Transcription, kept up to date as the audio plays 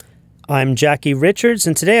I'm Jackie Richards,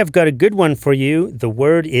 and today I've got a good one for you. The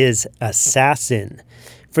word is assassin.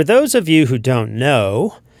 For those of you who don't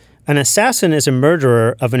know, an assassin is a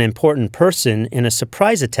murderer of an important person in a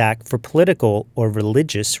surprise attack for political or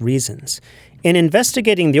religious reasons. In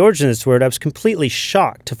investigating the origin of this word, I was completely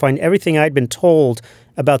shocked to find everything I'd been told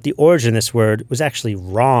about the origin of this word was actually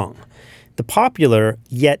wrong. The popular,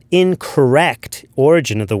 yet incorrect,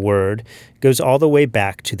 origin of the word goes all the way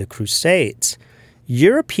back to the Crusades.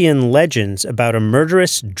 European legends about a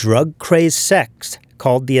murderous, drug-crazed sect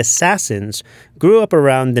called the Assassins grew up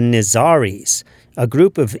around the Nizaris, a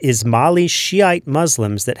group of Ismaili Shiite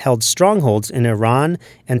Muslims that held strongholds in Iran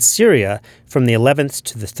and Syria from the 11th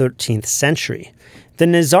to the 13th century. The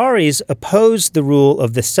Nizaris opposed the rule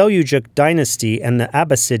of the Seljuk dynasty and the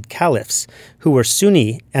Abbasid caliphs, who were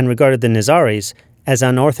Sunni and regarded the Nizaris as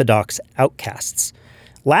unorthodox outcasts.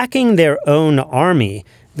 Lacking their own army,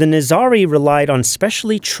 the Nizari relied on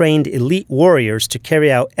specially trained elite warriors to carry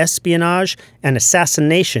out espionage and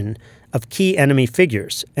assassination of key enemy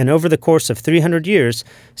figures, and over the course of 300 years,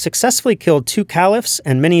 successfully killed 2 caliphs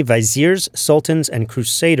and many viziers, sultans, and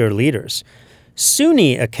crusader leaders.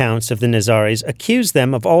 Sunni accounts of the Nizaris accuse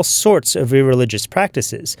them of all sorts of irreligious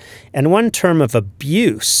practices, and one term of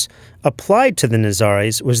abuse applied to the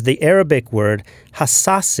Nizaris was the Arabic word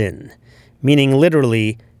hassassin, meaning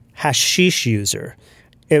literally hashish user.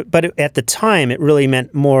 But at the time, it really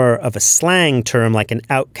meant more of a slang term like an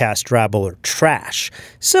outcast, rabble, or trash,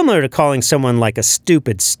 similar to calling someone like a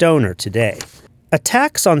stupid stoner today.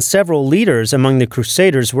 Attacks on several leaders among the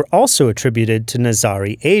Crusaders were also attributed to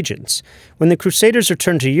Nizari agents. When the Crusaders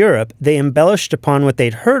returned to Europe, they embellished upon what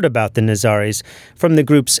they'd heard about the Nizaris from the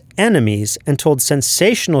group's enemies and told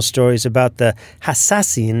sensational stories about the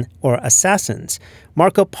hassassin, or assassins.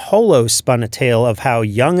 Marco Polo spun a tale of how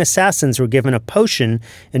young assassins were given a potion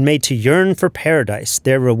and made to yearn for paradise,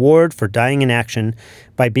 their reward for dying in action,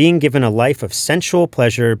 by being given a life of sensual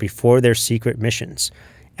pleasure before their secret missions.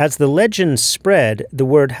 As the legend spread, the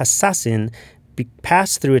word hassassin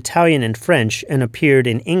passed through Italian and French and appeared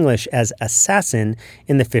in English as assassin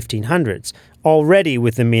in the 1500s, already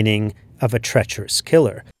with the meaning of a treacherous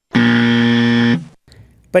killer.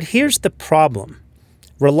 But here's the problem.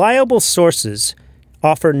 Reliable sources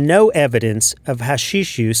offer no evidence of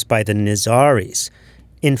hashish use by the Nizaris.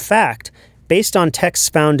 In based on texts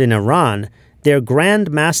found in Iran, their Grand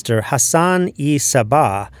Master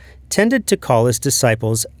Hassan-i-Sabah tended to call his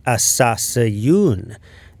disciples asasiyun.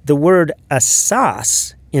 The word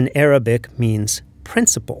asas in Arabic means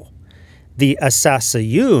principle. The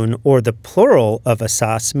asasiyun, or the plural of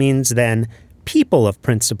asas, means then people of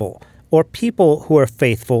principle, or people who are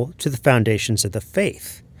faithful to the foundations of the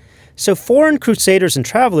faith. So foreign crusaders and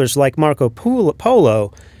travelers like Marco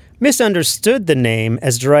Polo misunderstood the name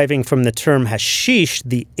as deriving from the term hashish,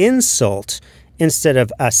 the insult, instead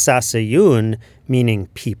of asasiyun, meaning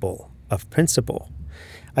people of principle.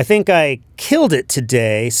 I think I killed it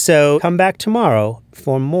today, so come back tomorrow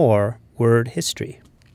for more word history.